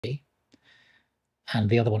and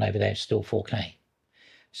the other one over there is still 4K.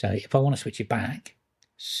 So if I want to switch it back,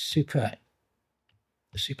 Super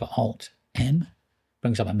Alt M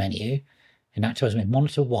brings up a menu, and that tells me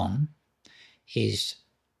monitor 1 is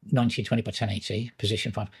 1920 by 1080,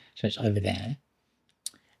 position 5, so it's over there.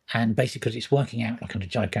 And basically, because it's working out like on a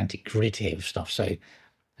gigantic grid here of stuff. So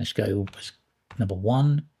let's go number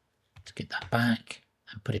 1, let's get that back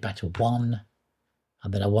and put it back to 1,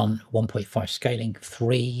 and then a 1.5 scaling,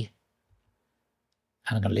 3,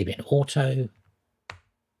 and I'm going to leave it in auto,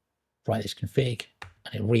 write this config,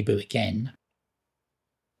 and it'll reboot again.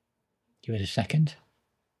 Give it a second.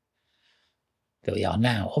 There we are.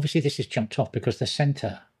 Now, obviously this has jumped off because the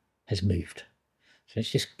center has moved. So it's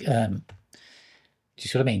just, do you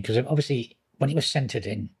see what I mean? Because obviously when it was centered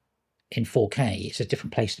in 4K, it's a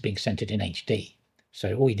different place to being centered in HD.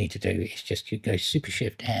 So all you need to do is just, you go Super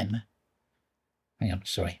Shift M, hang on,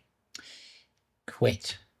 sorry,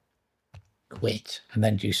 quit, and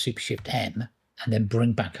then do Super Shift M, and then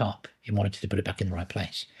bring back up in order to put it back in the right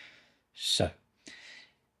place. So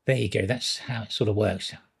there you go. That's how it sort of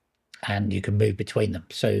works. And you can move between them.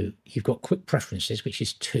 So you've got quick preferences, which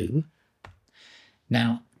is 2.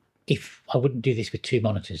 Now, if I wouldn't do this with 2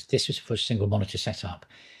 monitors, this was for a single monitor setup,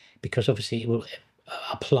 because obviously it will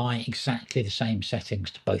apply exactly the same settings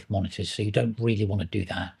to both monitors. So you don't really want to do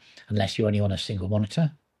that unless you're only on a single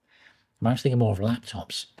monitor. I was thinking more of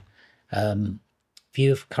laptops.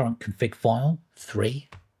 View of current config file, 3.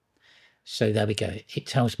 So there we go. It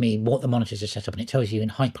tells me what the monitors are set up, and it tells you in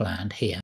Hyprland here